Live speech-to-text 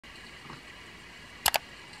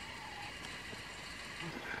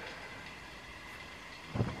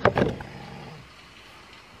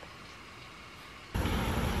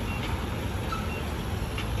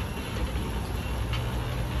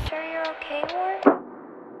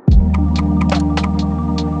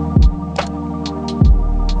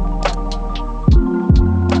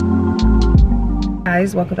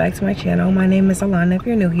guys, welcome back to my channel. My name is Alana if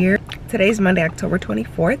you're new here. Today's Monday, October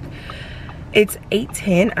 24th. It's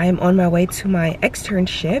 8:10. I'm on my way to my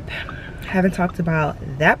externship. Haven't talked about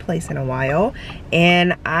that place in a while,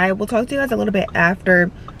 and I will talk to you guys a little bit after,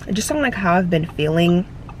 just on like how I've been feeling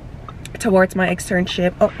towards my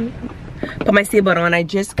externship. Oh, put my seatbelt on. I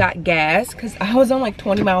just got gas because I was on like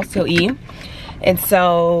 20 miles till E, and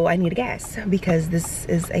so I need a gas because this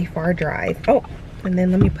is a far drive. Oh, and then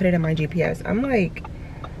let me put it in my GPS. I'm like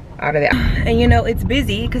out of there, and you know it's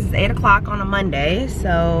busy because it's 8 o'clock on a Monday,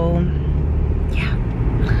 so yeah.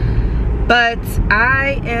 But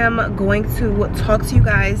I am going to talk to you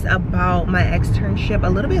guys about my externship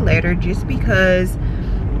a little bit later, just because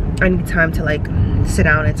I need time to like sit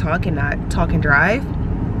down and talk and not talk and drive,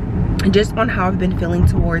 and just on how I've been feeling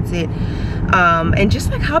towards it, and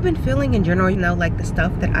just like how I've been feeling in general, you know, like the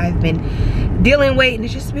stuff that I've been dealing with, and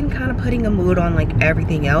it's just been kind of putting a mood on like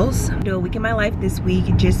everything else. Do a week in my life this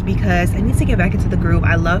week just because I need to get back into the groove.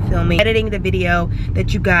 I love filming, editing the video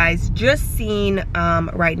that you guys just seen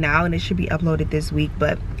right now, and it should be uploaded this week,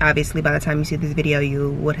 but obviously by the time you see this video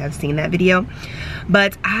you would have seen that video.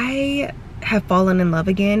 But I have fallen in love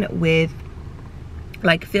again with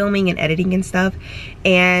like filming and editing and stuff,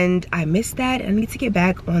 and I miss that. I need to get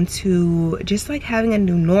back onto just like having a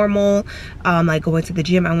new normal, like going to the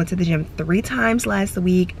gym. I went to the gym 3 times last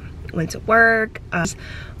week, went to work. I just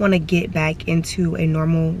want to get back into a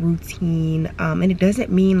normal routine, and it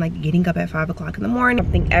doesn't mean like getting up at 5 o'clock in the morning,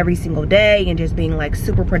 something every single day and just being like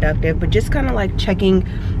super productive, but just kind of like checking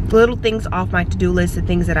little things off my to-do list, the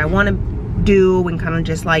things that I want to do, and kind of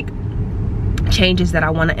just like changes that I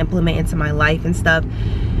want to implement into my life and stuff.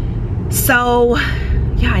 So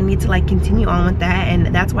yeah, I need to like continue on with that,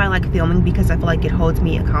 and that's why I like filming, because I feel like it holds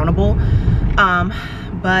me accountable.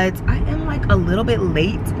 But I am like a little bit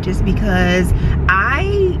late just because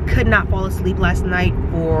I could not fall asleep last night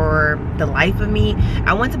for the life of me.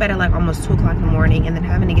 I went to bed at like almost 2 o'clock in the morning, and then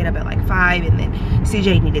having to get up at like 5, and then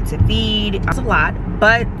CJ needed to feed. It was a lot,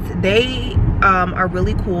 but they are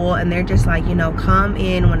really cool, and they're just like, you know, come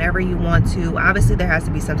in whenever you want to. Obviously there has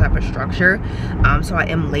to be some type of structure, so I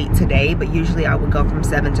am late today, but usually I would go from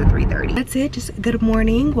 7 to 3:30. That's it. Just good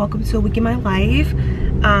morning, welcome to a week in my life.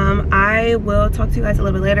 I will talk to you guys a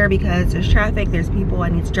little bit later because there's traffic, there's people, I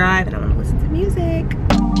need to drive, and I want to listen to music.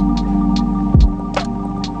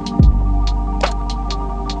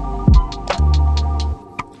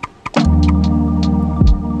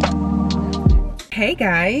 Hey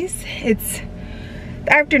guys, it's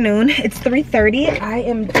the afternoon, it's 3:30. I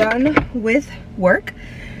am done with work.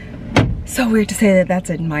 So weird to say that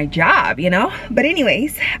that's my job, you know, but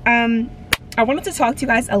anyways, I wanted to talk to you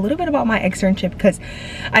guys a little bit about my externship, because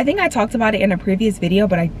I think I talked about it in a previous video,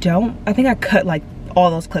 but I think I cut like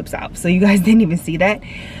all those clips out, so you guys didn't even see that.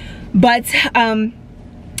 But I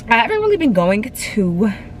haven't really been going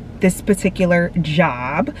to this particular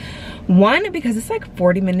job. One, because it's like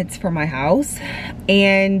 40 minutes from my house,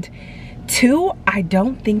 and 2, I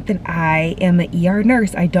don't think that I am an ER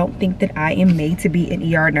nurse. I don't think that I am made to be an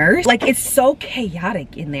ER nurse. Like, it's so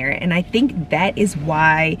chaotic in there, and I think that is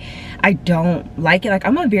why I don't like it. Like,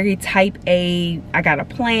 I'm a very type A, I got a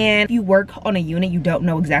plan. If you work on a unit, you don't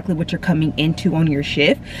know exactly what you're coming into on your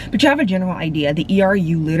shift, but you have a general idea. The ER,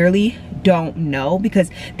 you literally don't know, because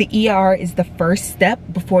the ER is the first step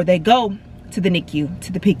before they go to the NICU,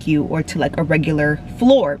 to the PICU, or to like a regular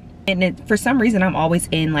floor. And for some reason I'm always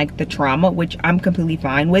in like the trauma, which I'm completely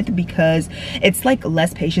fine with, because it's like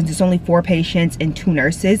less patients. It's only 4 patients and 2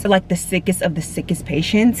 nurses. They're like the sickest of the sickest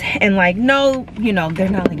patients, and like, no, you know, they're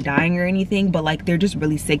not like dying or anything, but like they're just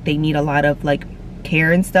really sick. They need a lot of like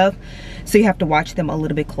care and stuff, so you have to watch them a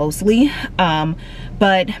little bit closely.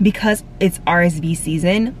 But because it's RSV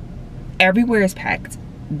season, everywhere is packed.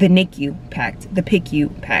 The NICU packed, the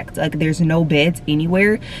PICU packed. Like, there's no beds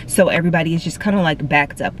anywhere, so everybody is just kind of like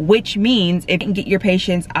backed up, which means if you can get your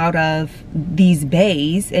patients out of these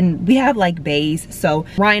bays, and we have like bays, so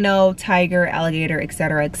rhino, tiger, alligator,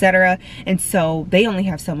 etc., etc., and so they only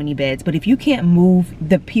have so many beds. But if you can't move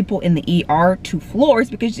the people in the ER to floors,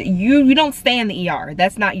 because you don't stay in the ER,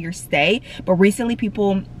 that's not your stay. But recently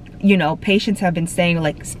people, you know, patients have been staying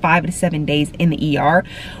like 5 to 7 days in the ER,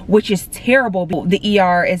 which is terrible. The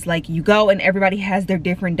ER is like, you go and everybody has their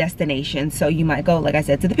different destinations. So you might go, like I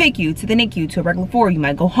said, to the PICU, to the NICU, to a regular floor. You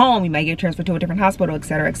might go home, you might get transferred to a different hospital,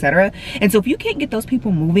 etc., etc. And so if you can't get those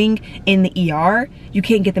people moving in the ER, you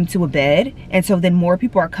can't get them to a bed. And so then more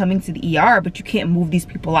people are coming to the ER, but you can't move these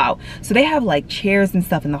people out. So they have like chairs and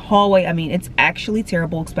stuff in the hallway. I mean, it's actually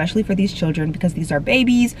terrible, especially for these children, because these are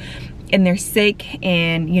babies and they're sick,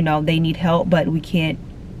 and you know, they need help, but we can't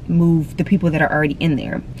move the people that are already in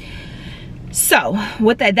there. So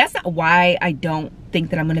with that, that's not why I don't think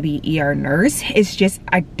that I'm gonna be an ER nurse. It's just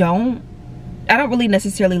I don't really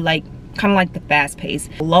necessarily like kind of like the fast pace.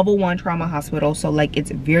 Level 1 trauma hospital, so like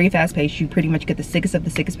it's very fast paced. You pretty much get the sickest of the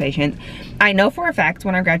sickest patients. I know for a fact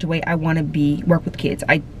when I graduate I want to work with kids.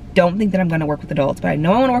 I don't think that I'm going to work with adults, but I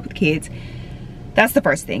know I want to work with kids. That's the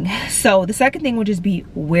first thing. So the second thing would just be,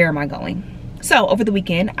 where am I going? So over the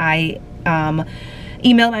weekend I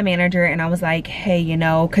emailed my manager and I was like, hey, you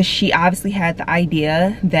know, because she obviously had the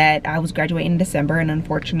idea that I was graduating in December, and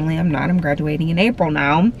unfortunately I'm not. I'm graduating in April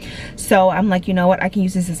now. So I'm like, you know what, I can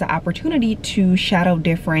use this as an opportunity to shadow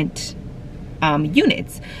different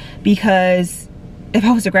units, because if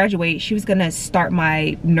I was to graduate, she was gonna start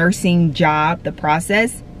my nursing job, the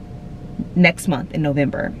process, next month in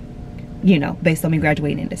November, you know, based on me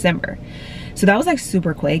graduating in December. So that was like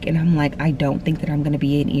super quick, and I'm like, I don't think that I'm gonna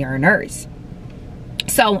be an ER nurse.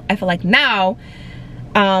 So I feel like now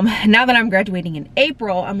that I'm graduating in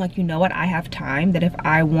April, I'm like, you know what, I have time, that if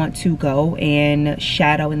I want to go and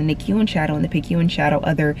shadow in the NICU and shadow in the PICU and shadow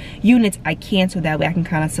other units, I can, so that way I can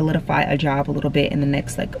kind of solidify a job a little bit in the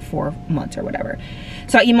next like 4 months or whatever.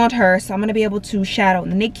 So I emailed her, so I'm gonna be able to shadow in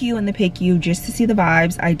the NICU and the PICU just to see the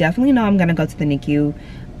vibes. I definitely know I'm gonna go to the NICU.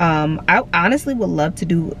 I honestly would love to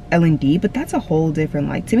do L&D, but that's a whole different,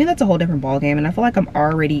 like, to me that's a whole different ball game, and I feel like I'm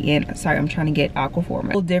already in, sorry, I'm trying to get Aquaform,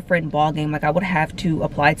 a whole different ball game. Like I would have to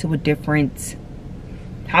apply to a different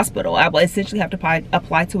hospital. I will essentially have to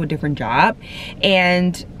apply to a different job,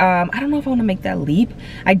 and I don't know if I want to make that leap.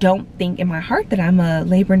 I don't think in my heart that I'm a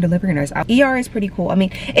labor and delivery nurse. ER is pretty cool. I mean,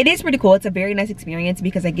 it is pretty cool. It's a very nice experience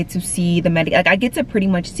because I get to see the like I get to pretty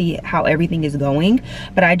much see how everything is going,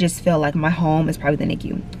 but I just feel like my home is probably the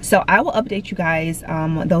NICU. So I will update you guys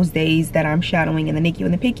those days that I'm shadowing in the NICU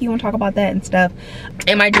and the PICU and talk about that and stuff.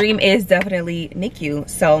 And my dream is definitely NICU,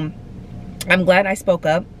 so I'm glad I spoke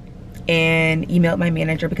up and emailed my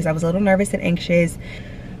manager because I was a little nervous and anxious.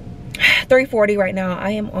 3:40 right now. I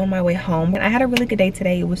am on my way home, and I had a really good day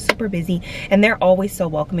today. It was super busy, and they're always so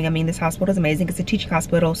welcoming. I mean, this hospital is amazing. It's a teaching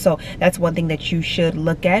hospital, so that's one thing that you should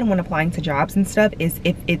look at when applying to jobs and stuff, is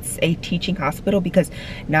if it's a teaching hospital, because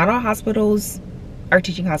not all hospitals are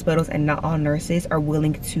teaching hospitals, and not all nurses are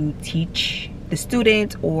willing to teach the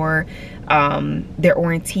student or their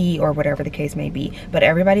orientee or whatever the case may be. But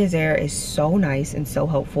everybody there is so nice and so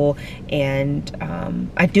helpful, and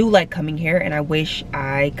I do like coming here, and I wish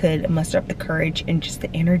I could muster up the courage and just the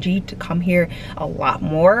energy to come here a lot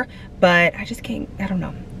more, but I just can't. I don't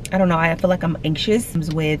know, I feel like I'm anxious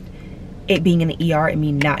with it being in the ER and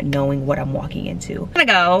me not knowing what I'm walking into. I'm gonna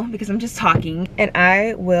go because I'm just talking, and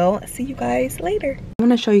I will see you guys later. I'm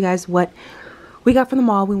gonna show you guys what we got from the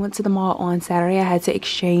mall. We went to the mall on Saturday. I had to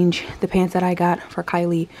exchange the pants that I got for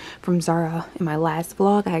Kylie from Zara in my last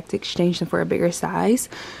vlog. I had to exchange them for a bigger size.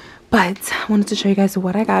 But I wanted to show you guys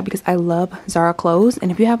what I got because I love Zara clothes. And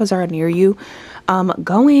if you have a Zara near you,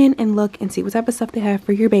 go in and look and see what type of stuff they have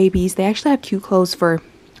for your babies. They actually have cute clothes for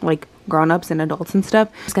like grown-ups and adults and stuff.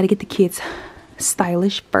 Just gotta get the kids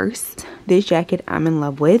stylish first. This jacket I'm in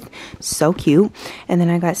love with, so cute. And then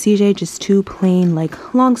I got CJ just 2 plain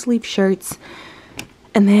like long sleeve shirts.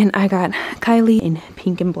 And then I got Kylie in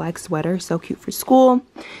pink and black sweater, so cute for school.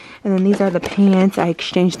 And then these are the pants. I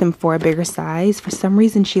exchanged them for a bigger size. For some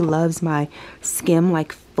reason she loves my skim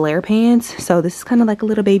like flare pants, so this is kind of like a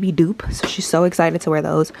little baby dupe, so she's so excited to wear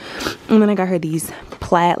those. And then I got her these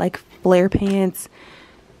plaid like flare pants.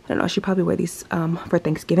 I don't know, she probably wear these for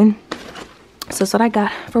Thanksgiving. So that's what I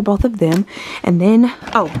got for both of them. And then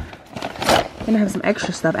I have some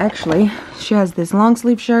extra stuff actually. She has this long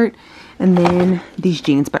sleeve shirt and then these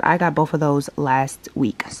jeans, but I got both of those last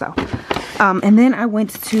week. So and then I went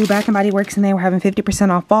to Bath and Body Works, and they were having 50%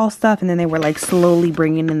 off fall stuff, and then they were like slowly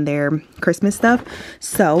bringing in their Christmas stuff.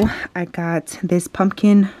 So I got this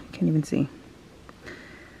pumpkin, can't even see,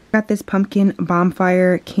 got this pumpkin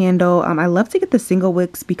bonfire candle. I love to get the single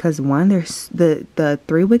wicks because one, there's the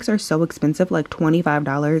 3 wicks are so expensive, like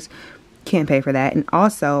 $25. Can't pay for that. And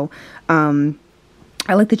also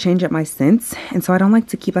I like to change up my scents, and so I don't like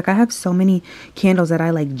to keep, like, I have so many candles that I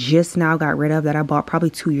like just now got rid of that I bought probably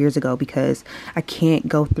 2 years ago because I can't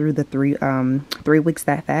go through the three wicks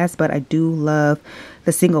that fast. But I do love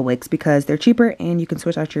the single wicks because they're cheaper and you can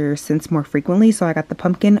switch out your scents more frequently. So I got the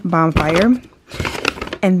pumpkin bonfire,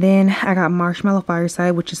 and then I got marshmallow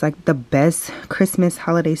fireside, which is like the best Christmas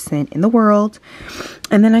holiday scent in the world.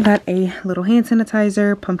 And then I got a little hand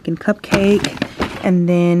sanitizer, pumpkin cupcake. And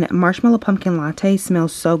then marshmallow pumpkin latte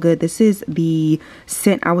smells so good. This is the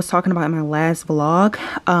scent I was talking about in my last vlog.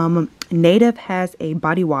 Native has a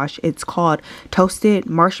body wash. It's called toasted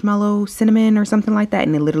marshmallow cinnamon or something like that,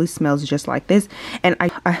 and it literally smells just like this. And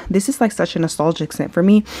this is like such a nostalgic scent for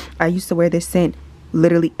me. I used to wear this scent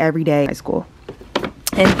literally every day in high school.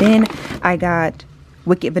 And then I got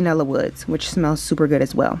Wicked Vanilla Woods, which smells super good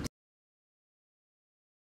as well.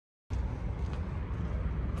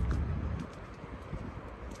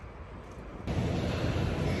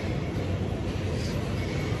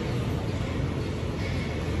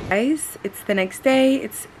 Guys, it's the next day.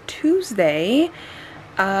 It's Tuesday.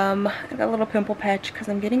 I got a little pimple patch because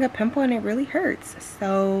I'm getting a pimple and it really hurts.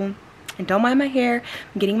 So, and don't mind my hair.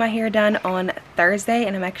 I'm getting my hair done on Thursday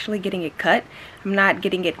and I'm actually getting it cut. I'm not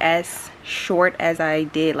getting it as short as I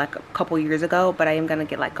did like a couple years ago, but I am gonna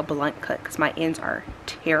get like a blunt cut because my ends are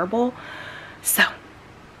terrible. So,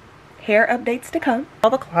 hair updates to come.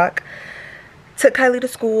 12 o'clock. Took Kylie to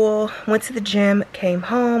school, went to the gym, came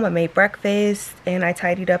home, I made breakfast, and I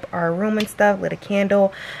tidied up our room and stuff, lit a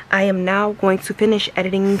candle. I am now going to finish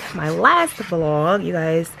editing my last vlog. You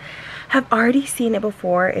guys have already seen it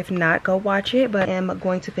before. If not, go watch it, but I am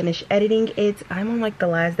going to finish editing it. I'm on like the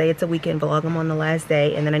last day. It's a weekend vlog. I'm on the last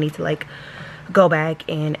day, and then I need to like go back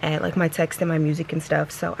and add like my text and my music and stuff.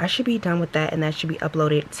 So I should be done with that, and that should be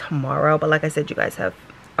uploaded tomorrow. But like I said, you guys have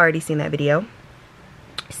already seen that video.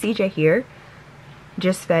 CJ here.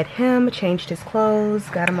 Just fed him, changed his clothes,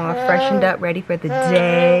 got him all freshened up, ready for the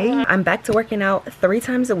day. I'm back to working out 3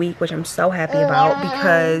 times a week, which I'm so happy about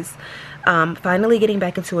because finally getting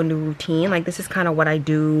back into a new routine. Like, this is kind of what I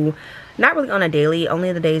do, not really on a daily,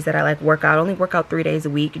 only the days that I like work out. I only work out 3 days a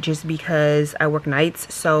week just because I work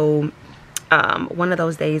nights. So one of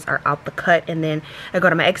those days are out the cut, and then I go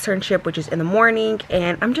to my externship, which is in the morning,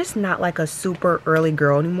 and I'm just not like a super early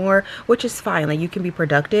girl anymore, which is fine. Like, you can be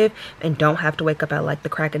productive and don't have to wake up at like the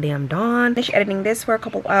crack of damn dawn. Finish editing this for a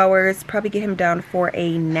couple hours, probably get him down for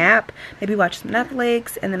a nap, maybe watch some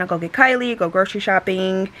Netflix, and then I'll go get Kylie, go grocery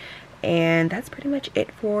shopping, and that's pretty much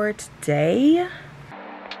it for today.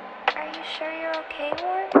 Are you sure you're okay,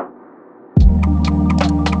 Warren?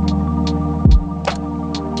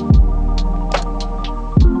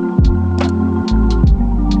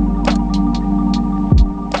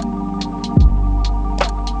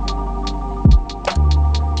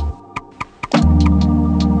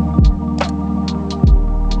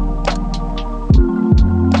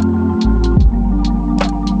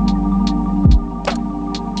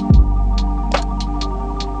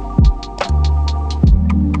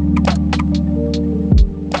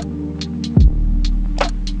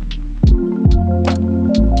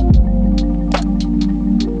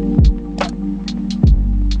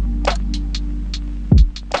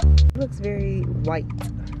 Very white.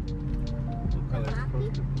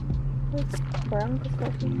 It's brown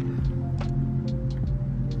coffee.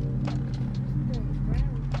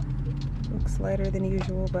 Looks lighter than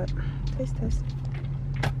usual, but taste test.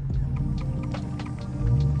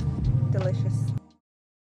 Delicious.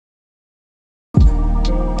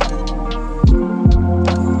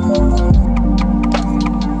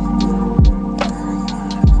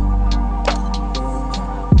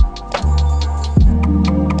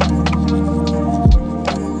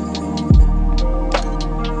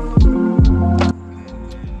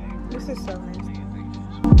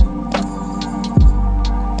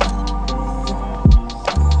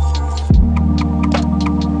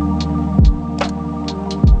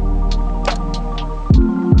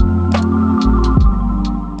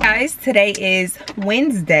 Today is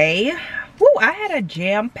Wednesday. Woo, I had a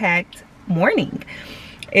jam-packed morning.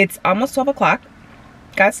 It's almost 12 o'clock.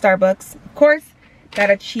 Got Starbucks. Of course, got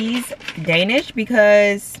a cheese Danish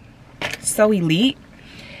because it's so elite.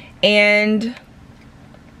 And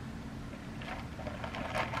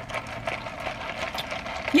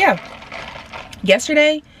yeah,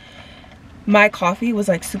 yesterday my coffee was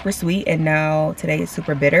like super sweet, and now today is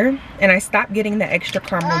super bitter. And I stopped getting the extra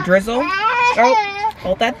caramel drizzle. Oh,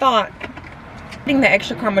 hold that thought. Getting the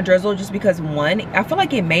extra caramel drizzle just because, one, I feel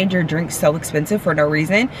like it made your drink so expensive for no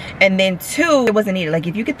reason, and then two, it wasn't needed. Like,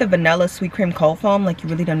 if you get the vanilla sweet cream cold foam, like, you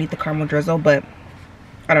really don't need the caramel drizzle. But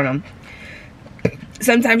I don't know,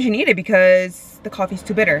 sometimes you need it because the coffee's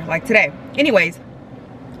too bitter, like today. Anyways,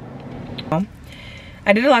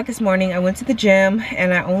 I did a lot this morning. I went to the gym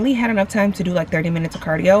and I only had enough time to do like 30 minutes of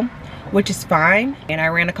cardio, which is fine. And I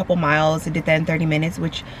ran a couple miles and did that in 30 minutes,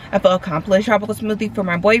 which I felt accomplished. Tropical smoothie for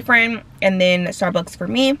my boyfriend, and then Starbucks for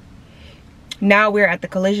me. Now we're at the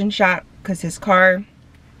collision shop because his car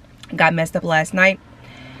got messed up last night.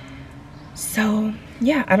 So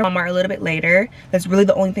yeah, I don't Walmart a little bit later. That's really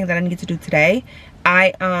the only thing that I need to do today.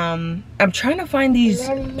 I'm trying to find these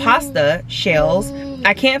pasta shells.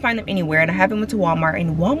 I can't find them anywhere, and I haven't went to Walmart,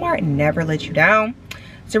 and Walmart never lets you down.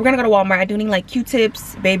 So we're gonna go to Walmart. I do need like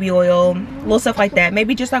Q-tips, baby oil, little stuff like that.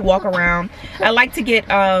 Maybe just like walk around. I like to get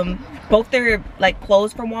both their like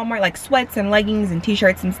clothes from Walmart, like sweats and leggings and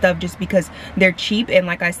t-shirts and stuff, just because they're cheap. And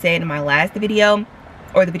like I said in my last video,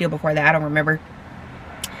 or the video before that, I don't remember,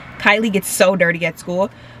 Kylie gets so dirty at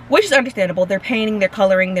school, which is understandable. They're painting, they're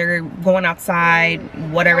coloring, they're going outside,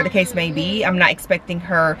 whatever the case may be. I'm not expecting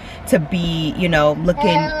her to be, you know,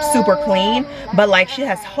 looking super clean, but like she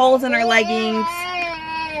has holes in her leggings.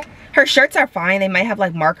 Her shirts are fine. They might have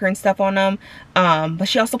like marker and stuff on them, but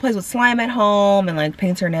she also plays with slime at home and like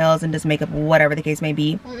paints her nails and does makeup, whatever the case may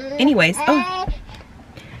be. Anyways, I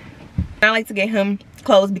like to get him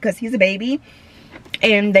clothes because he's a baby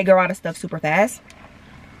and they grow out of stuff super fast.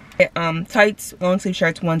 Tights, long sleeve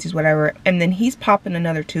shirts, onesies, whatever. And then he's popping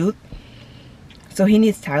another tooth, so he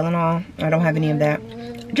needs Tylenol. I don't have any of that.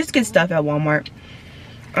 Just get stuff at Walmart.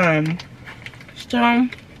 So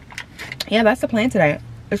yeah, that's the plan today.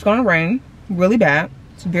 It's gonna rain really bad.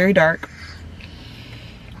 It's very dark,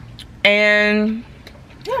 and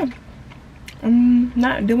yeah, I'm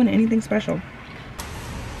not doing anything special.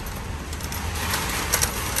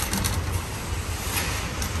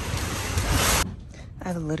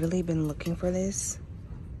 I've literally been looking for this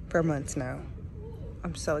for months now.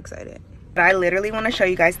 I'm so excited. I literally want to show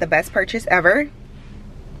you guys the best purchase ever.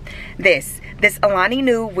 This Alani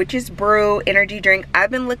Nu Witch's Brew energy drink. I've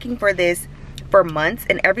been looking for this for months,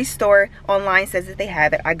 and every store online says that they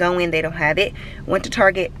have it. I go in, they don't have it. Went to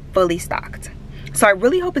Target, fully stocked. So I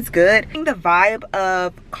really hope it's good. I think the vibe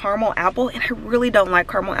of caramel apple, and I really don't like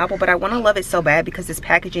caramel apple, but I want to love it so bad because this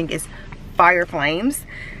packaging is fire flames.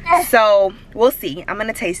 So we'll see. I'm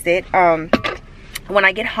gonna taste it when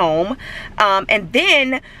I get home, and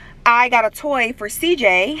then I got a toy for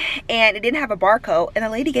CJ and it didn't have a barcode, and the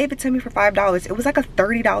lady gave it to me for $5. It was like a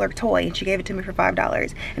 $30 toy and she gave it to me for $5,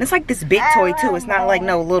 and it's like this big toy too. It's not like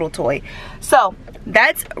no little toy. So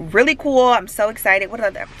that's really cool. I'm so excited. What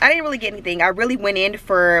other? I didn't really get anything. I really went in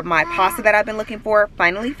for my pasta that I've been looking for.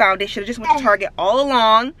 Finally found it. Should have just went to Target all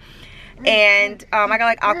along. And I got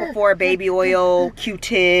like Aquaphor, baby oil,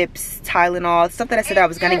 Q-tips, Tylenol, stuff that I said I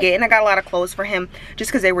was gonna get. And I got a lot of clothes for him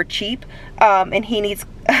just because they were cheap. And he needs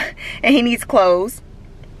clothes.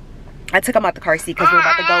 I took him out the car seat because we're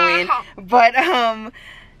about to go in. But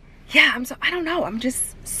yeah, I don't know. I'm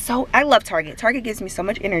just so, I love Target. Target gives me so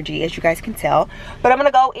much energy, as you guys can tell. But I'm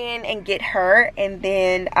gonna go in and get her, and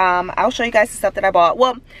then I'll show you guys the stuff that I bought.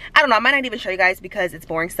 Well, I don't know, I might not even show you guys because it's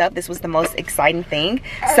boring stuff. This was the most exciting thing.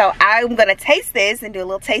 So I'm gonna taste this and do a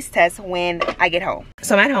little taste test when I get home.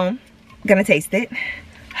 So I'm at home, gonna taste it.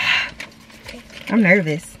 I'm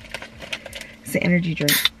nervous. It's an energy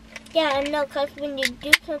drink. Yeah, I know, because when you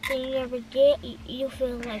do something you never get, you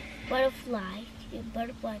feel like butterflies. Your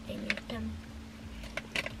butterfly thing in your tummy.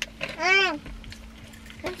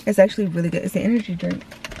 It's actually really good. It's an energy drink.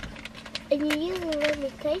 And you usually let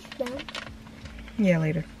me taste them. Yeah,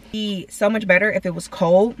 later. Be so much better if it was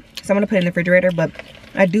cold. So I'm gonna put it in the refrigerator, but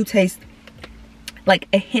I do taste like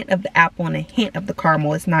a hint of the apple and a hint of the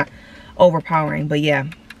caramel. It's not overpowering, but yeah,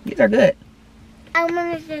 these are good. I'm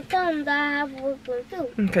gonna tell them that I have a wiggly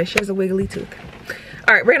tooth. Okay, she has a wiggly tooth.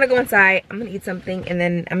 All right, we're gonna go inside. I'm gonna eat something and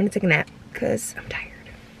then I'm gonna take a nap because I'm tired.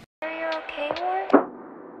 Are you okay, Warren?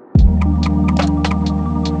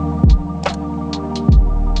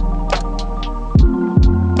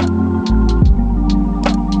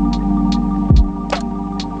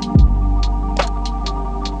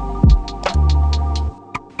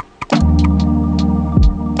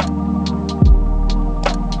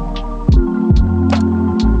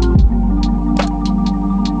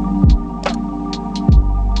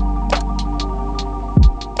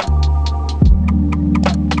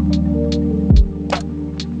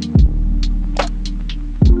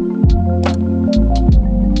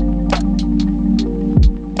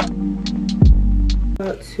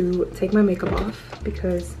 To take my makeup off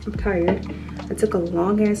because I'm tired. I took a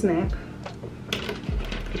long ass nap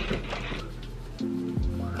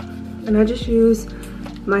and I just use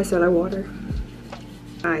micellar water.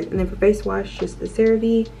 And then for face wash, just the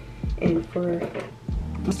CeraVe, and for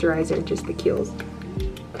moisturizer, just the Kiehl's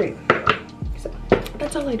cream. So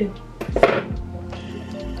that's all I do.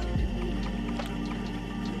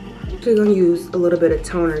 I'm actually gonna use a little bit of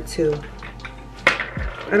toner too.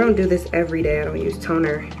 I don't do this every day. I don't use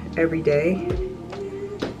toner every day.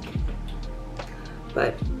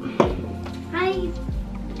 But Hi.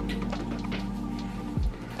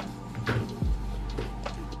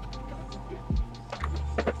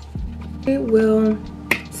 I will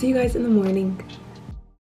see you guys in the morning.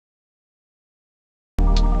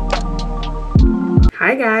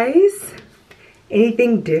 Hi guys.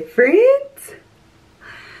 Anything different?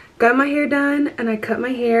 Got my hair done and I cut my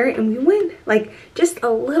hair and we went like just a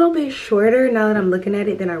little bit shorter now that I'm looking at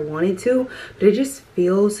it than I wanted to, but it just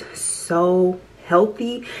feels so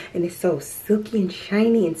healthy and it's so silky and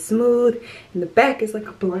shiny and smooth, and the back is like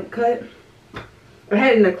a blunt cut. I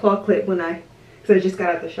had it in a claw clip because I just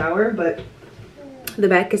got out the shower, but the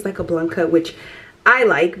back is like a blunt cut, which I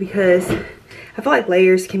like because I feel like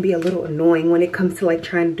layers can be a little annoying when it comes to like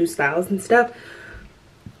trying to do styles and stuff.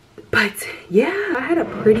 But yeah, I had a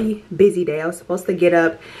pretty busy day. I was supposed to get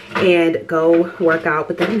up and go work out,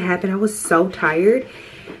 but that didn't happen. I was so tired.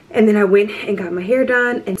 And then I went and got my hair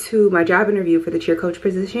done and to my job interview for the cheer coach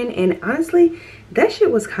position. And honestly, that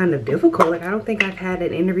shit was kind of difficult. Like, I don't think I've had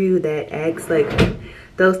an interview that asks like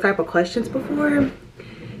those type of questions before.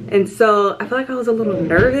 And so I feel like I was a little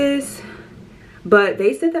nervous, but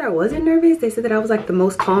they said that I wasn't nervous. They said that I was like the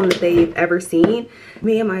most calm that they've ever seen.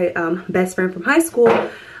 Me and my best friend from high school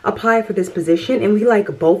applied for this position and we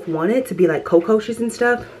like both wanted to be like co-coaches and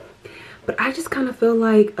stuff, but I just kind of feel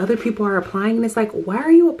like other people are applying and it's like, why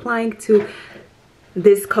are you applying to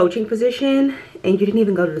this coaching position and you didn't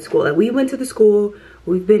even go to the school? Like, we went to the school,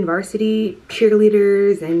 we've been varsity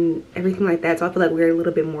cheerleaders and everything like that, so I feel like we're a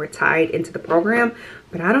little bit more tied into the program.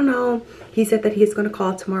 But I don't know, he said that he's going to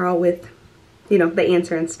call tomorrow with, you know, the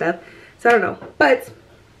answer and stuff, so I don't know. But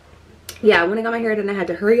yeah, when I got my hair done I had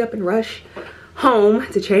to hurry up and rush home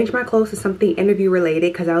to change my clothes to something interview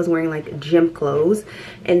related because I was wearing like gym clothes,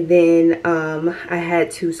 and then I had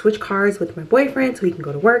to switch cars with my boyfriend so he can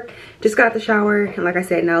go to work. Just got the shower and like I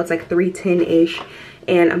said, now it's like 3:10ish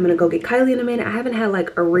and I'm gonna go get Kylie in a minute. I haven't had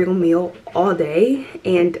like a real meal all day,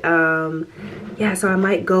 and yeah, so I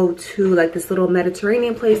might go to like this little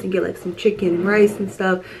Mediterranean place and get like some chicken and rice and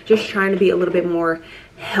stuff, just trying to be a little bit more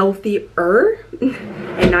healthier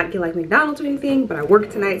and not get like McDonald's or anything. But I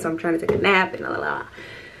work tonight, so I'm trying to take a nap and la.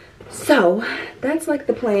 So that's like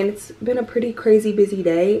the plan. It's been a pretty crazy busy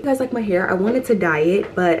day. You guys like my hair? I wanted to dye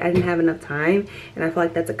it, but I didn't have enough time, and I feel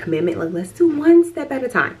like that's a commitment. Like, let's do one step at a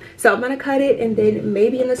time. So I'm gonna cut it, and then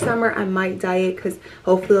maybe in the summer I might dye it because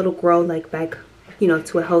hopefully it'll grow like back, you know,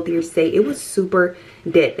 to a healthier state. It was super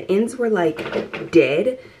dead. The ends were like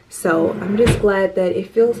dead. So I'm just glad that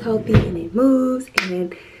it feels healthy and it moves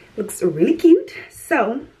and it looks really cute.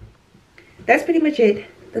 So that's pretty much it.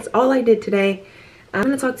 That's all I did today. I'm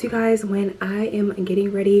gonna talk to you guys when I am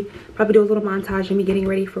getting ready. Probably do a little montage of me getting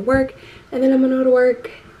ready for work, and then I'm gonna go to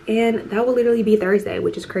work, and that will literally be Thursday,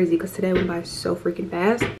 which is crazy because today went by so freaking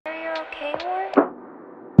fast.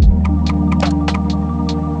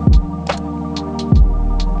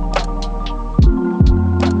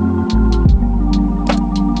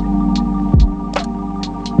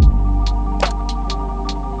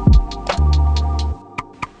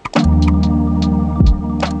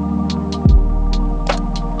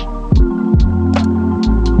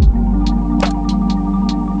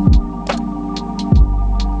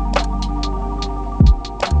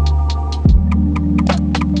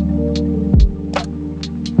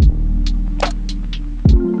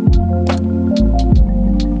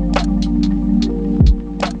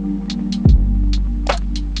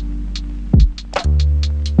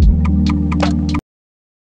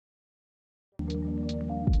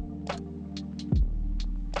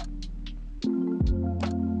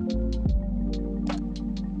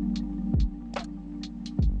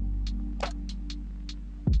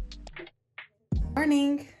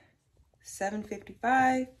 Morning,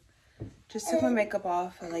 7:55. Just took my makeup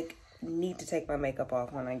off. I like need to take my makeup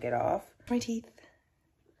off when I get off. My teeth.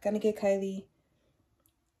 Gonna get Kylie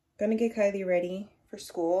ready for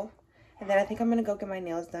school, and then I think I'm gonna go get my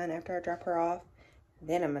nails done after I drop her off.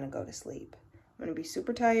 Then I'm gonna go to sleep. I'm gonna be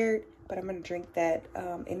super tired, but I'm gonna drink that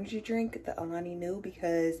energy drink, the Alani Nu,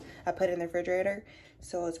 because I put it in the refrigerator,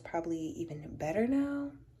 so it's probably even better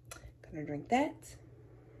now. Gonna drink that.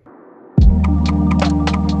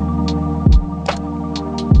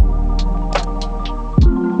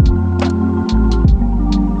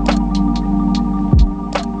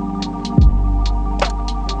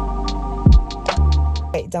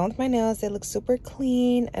 Done with my nails. They look super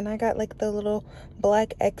clean, and I got like the little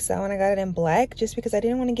black XL, and I got it in black just because I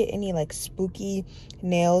didn't want to get any like spooky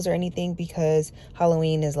nails or anything because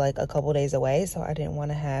Halloween is like a couple days away, so I didn't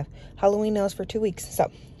want to have Halloween nails for 2 weeks. So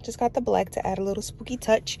just got the black to add a little spooky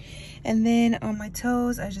touch. And then on my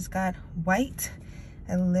toes I just got white.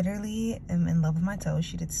 I literally am in love with my toes.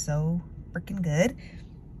 She did so freaking good.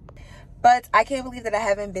 But I can't believe that I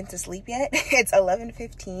haven't been to sleep yet. It's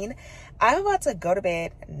 11:15. I'm about to go to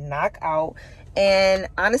bed, knock out. And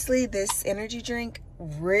honestly, this energy drink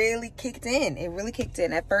really kicked in. It really kicked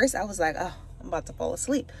in. At first, I was like, oh, I'm about to fall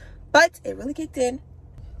asleep. But it really kicked in.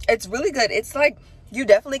 It's really good. It's like, you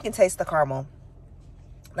definitely can taste the caramel.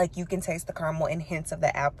 Like, you can taste the caramel and hints of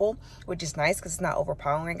the apple, which is nice because it's not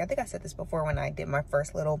overpowering. I think I said this before when I did my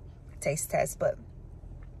first little taste test. But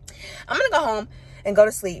I'm going to go home and go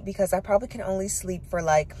to sleep because I probably can only sleep for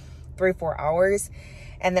like 3-4 hours.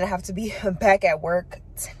 And then I have to be back at work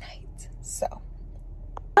tonight. So.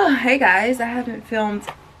 Oh, hey guys, I haven't filmed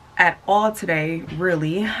at all today,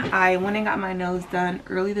 really. I went and got my nails done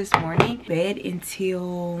early this morning. Bed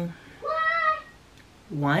until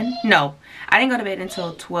 1? No, I didn't go to bed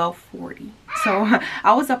until 12:40. So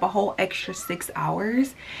I was up a whole extra 6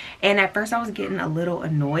 hours. And at first I was getting a little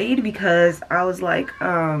annoyed because I was like,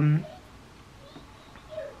 I'm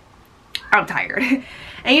tired.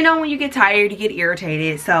 And you know, when you get tired, you get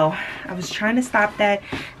irritated. So I was trying to stop that.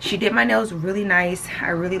 She did my nails really nice. I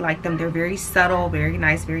really like them. They're very subtle, very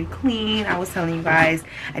nice, very clean. I was telling you guys,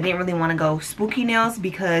 I didn't really want to go spooky nails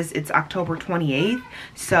because it's October 28th.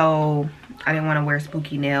 So I didn't want to wear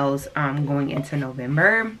spooky nails going into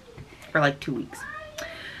November for like 2 weeks.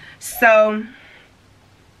 So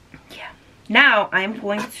yeah. Now I'm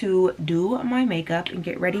going to do my makeup and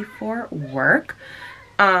get ready for work.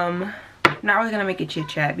 Not really gonna make a chit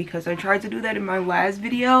chat because I tried to do that in my last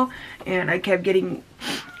video and I kept getting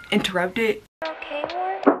interrupted. Okay,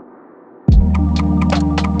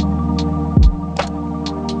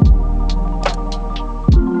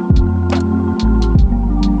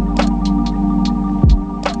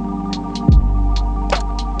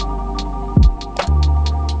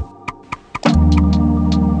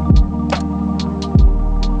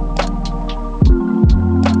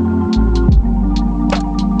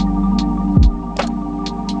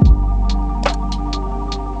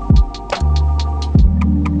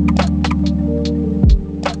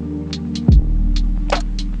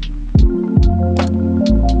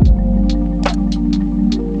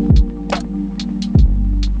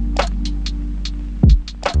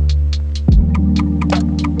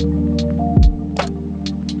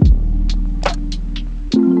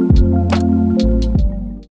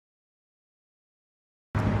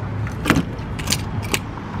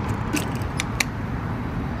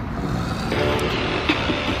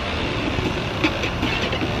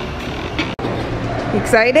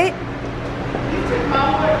 excited?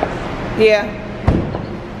 Yeah.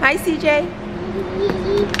 Hi, CJ.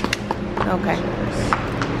 Okay.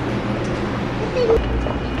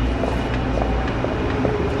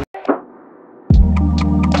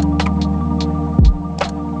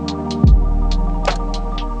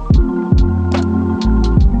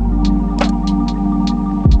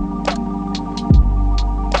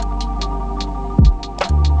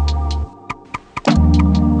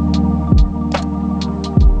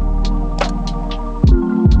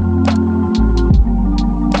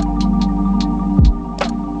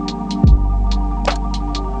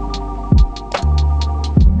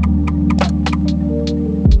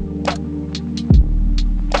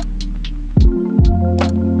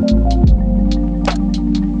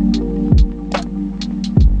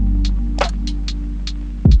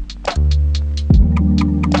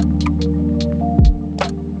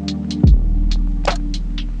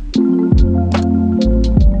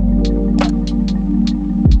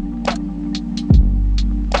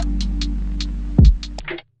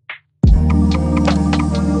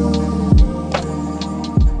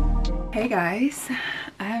 Hey guys,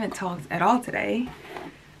 I haven't talked at all today.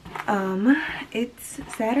 It's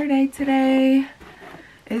Saturday today.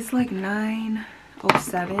 It's like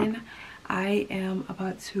 9:07. I am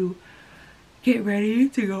about to get ready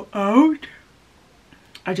to go out.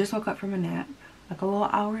 I just woke up from a nap, like a little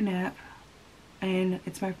hour nap, and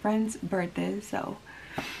it's my friend's birthday, so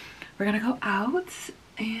we're gonna go out.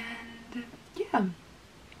 And yeah,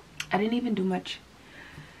 I didn't even do much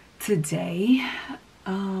today.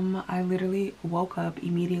 I literally woke up,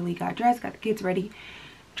 immediately got dressed, got the kids ready,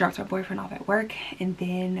 dropped our boyfriend off at work, and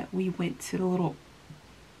then we went to the little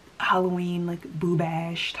Halloween like boo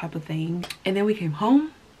bash type of thing, and then we came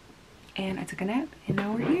home and I took a nap, and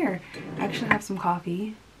now we're here. I actually have some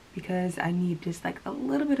coffee because I need just like a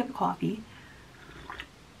little bit of coffee.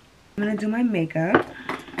 I'm gonna do my makeup,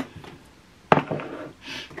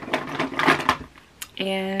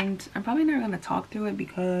 and I'm probably not gonna talk through it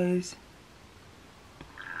because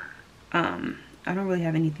I don't really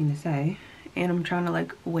have anything to say, and I'm trying to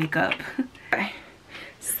like wake up. Okay.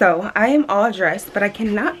 So I am all dressed, but I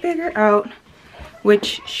cannot figure out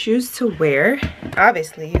which shoes to wear.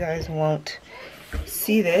 Obviously you guys won't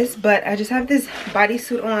see this, but I just have this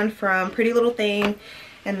bodysuit on from Pretty Little Thing,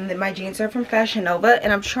 and then my jeans are from Fashion Nova,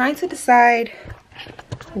 and I'm trying to decide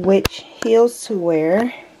which heels to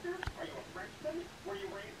wear.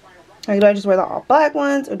 Like, do I just wear the all black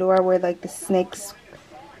ones, or do I wear like the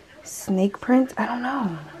snake print? I don't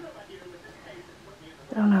know.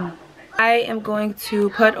 I am going to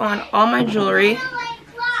put on all my jewelry.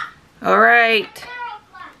 All right,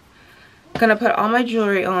 gonna put all my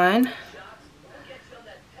jewelry on,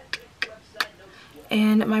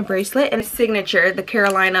 and my bracelet and signature, the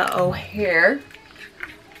Carolina O'Hare.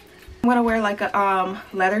 I'm gonna wear like a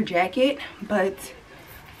leather jacket, but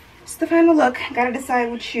it's the final look. Gotta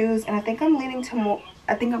decide which shoes, and I think I'm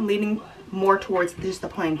leaning more towards just the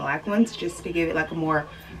plain black ones, just to give it like a more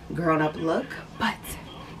grown-up look. But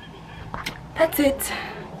that's it.